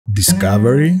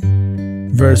Discovery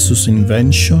versus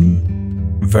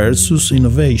invention versus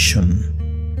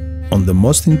innovation. On the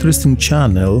Most Interesting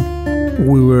channel,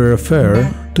 we will refer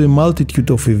to a multitude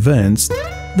of events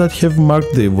that have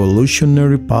marked the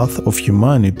evolutionary path of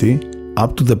humanity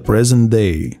up to the present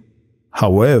day.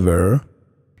 However,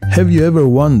 have you ever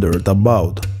wondered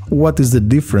about what is the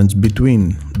difference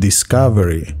between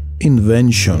discovery,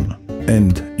 invention,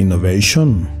 and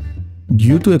innovation?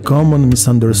 Due to a common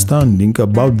misunderstanding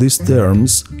about these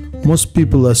terms, most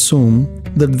people assume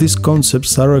that these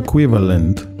concepts are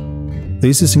equivalent.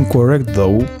 This is incorrect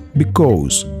though,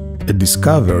 because a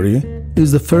discovery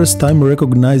is the first time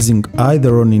recognizing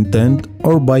either on intent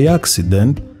or by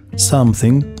accident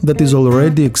something that is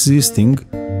already existing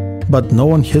but no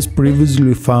one has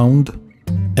previously found,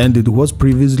 and it was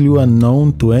previously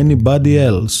unknown to anybody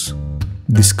else.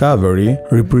 Discovery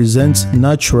represents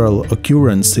natural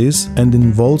occurrences and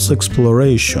involves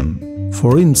exploration.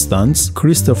 For instance,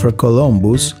 Christopher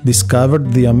Columbus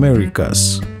discovered the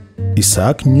Americas.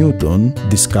 Isaac Newton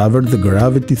discovered the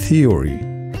gravity theory.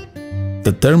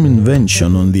 The term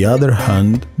invention, on the other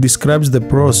hand, describes the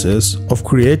process of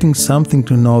creating something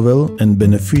novel and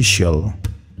beneficial.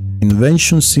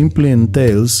 Invention simply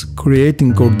entails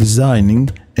creating or designing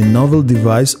a novel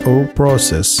device or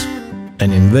process.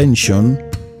 An invention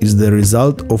is the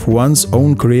result of one's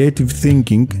own creative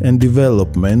thinking and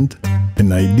development,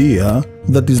 an idea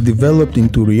that is developed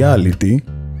into reality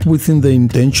within the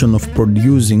intention of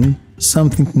producing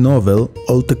something novel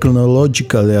or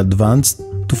technologically advanced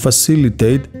to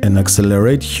facilitate and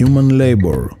accelerate human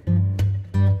labor.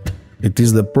 It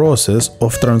is the process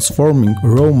of transforming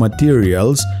raw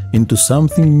materials into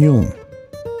something new.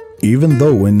 Even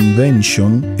though an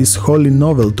invention is wholly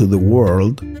novel to the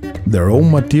world, the raw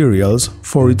materials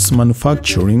for its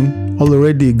manufacturing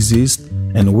already exist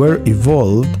and were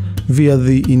evolved via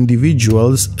the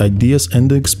individual's ideas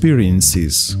and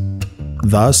experiences.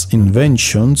 Thus,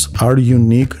 inventions are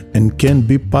unique and can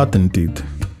be patented.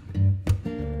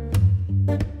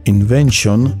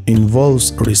 Invention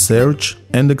involves research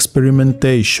and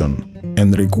experimentation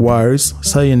and requires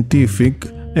scientific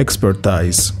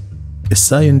expertise. A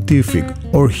scientific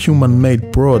or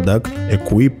human-made product,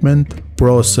 equipment,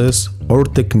 process, or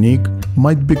technique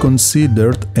might be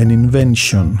considered an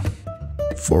invention.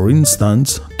 For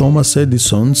instance, Thomas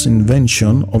Edison's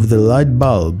invention of the light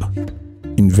bulb,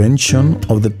 invention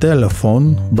of the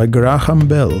telephone by Graham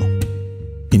Bell.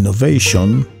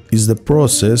 Innovation is the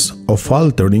process of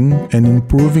altering and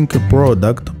improving a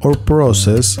product or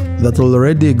process that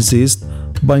already exists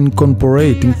by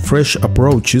incorporating fresh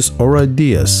approaches or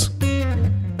ideas.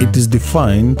 It is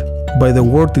defined by the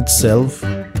word itself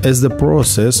as the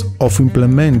process of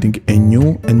implementing a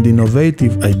new and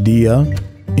innovative idea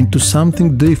into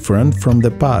something different from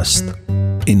the past.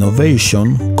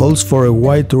 Innovation calls for a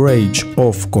wide range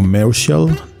of commercial,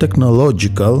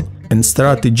 technological, and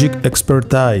strategic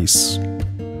expertise.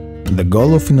 The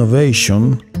goal of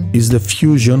innovation is the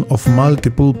fusion of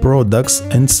multiple products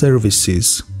and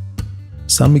services.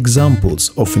 Some examples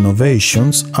of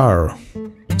innovations are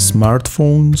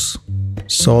smartphones,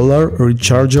 solar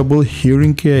rechargeable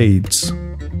hearing aids.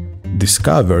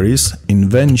 Discoveries,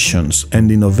 inventions, and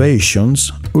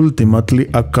innovations ultimately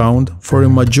account for a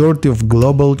majority of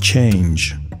global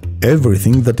change.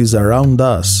 Everything that is around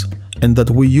us and that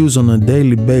we use on a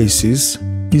daily basis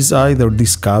is either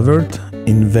discovered,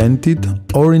 invented,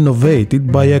 or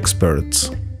innovated by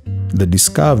experts. The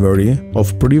discovery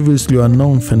of previously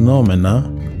unknown phenomena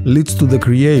leads to the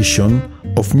creation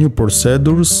of new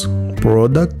procedures,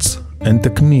 products, and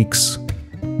techniques.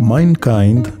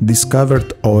 Mankind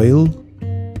discovered oil,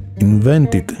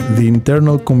 invented the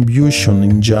internal combustion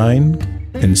engine,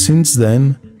 and since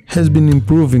then has been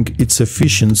improving its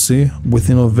efficiency with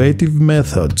innovative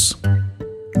methods.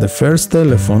 The first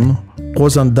telephone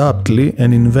was undoubtedly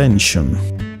an invention.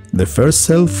 The first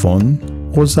cell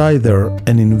phone was either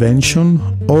an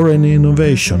invention or an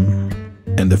innovation,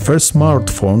 and the first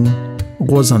smartphone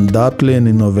was undoubtedly an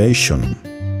innovation.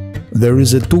 There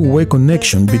is a two-way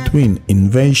connection between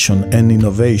invention and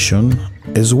innovation,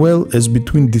 as well as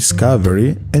between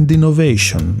discovery and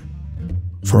innovation.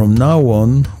 From now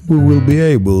on, we will be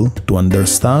able to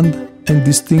understand and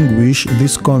distinguish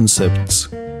these concepts.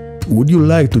 Would you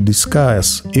like to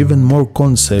discuss even more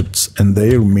concepts and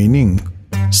their meaning?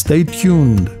 Stay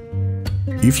tuned!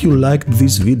 If you liked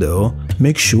this video,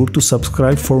 make sure to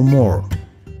subscribe for more.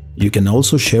 You can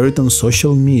also share it on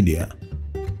social media.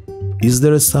 Is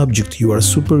there a subject you are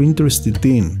super interested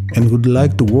in and would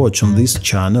like to watch on this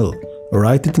channel?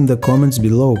 Write it in the comments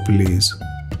below, please.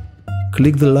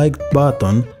 click the like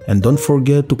button and don't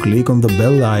forget to click on the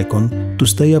bell icon to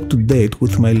stay up to date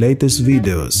with my latest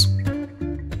videos.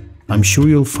 I'm sure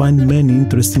you'll find many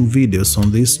interesting videos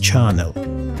on this channel.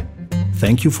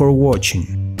 Thank you for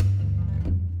watching.